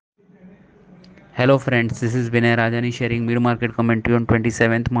Hello friends, this is Vinay Rajani sharing mid-market commentary on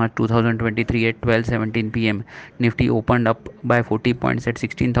 27th March 2023 at 12:17 p.m. Nifty opened up by 40 points at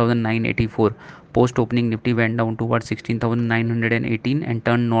 16,984. Post-opening Nifty went down towards 16,918 and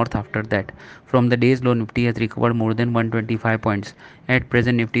turned north after that. From the day's low, Nifty has recovered more than 125 points. At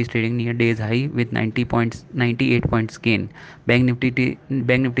present, Nifty is trading near day's high with 98 points gain. Bank Nifty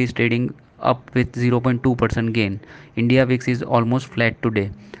is trading up with 0.2% gain. India VIX is almost flat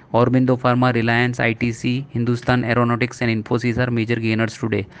today. Aurobindo Pharma, Reliance, ITC, Hindustan Aeronautics and Infosys are major gainers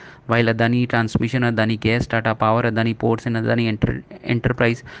today, while Adani Transmission, Adani Gas, Tata Power, Adani Ports and Adani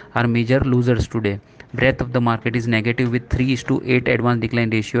Enterprise are major losers today. Breadth of the market is negative with 3:8 advanced decline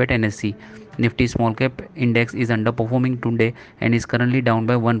ratio at NSE. Nifty small cap index is underperforming today and is currently down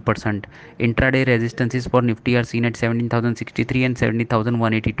by 1%. Intraday resistances for Nifty are seen at 17,063 and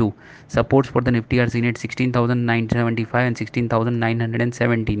 17,182. Supports for the Nifty are seen at 16,975 and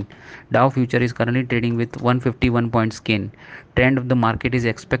 16,917. Dow future is currently trading with 151 points gain. Trend of the market is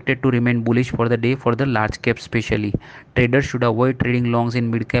expected to remain bullish for the day for the large cap especially. Traders should avoid trading longs in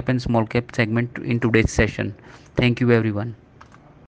mid cap and small cap segment in today's session. Thank you everyone.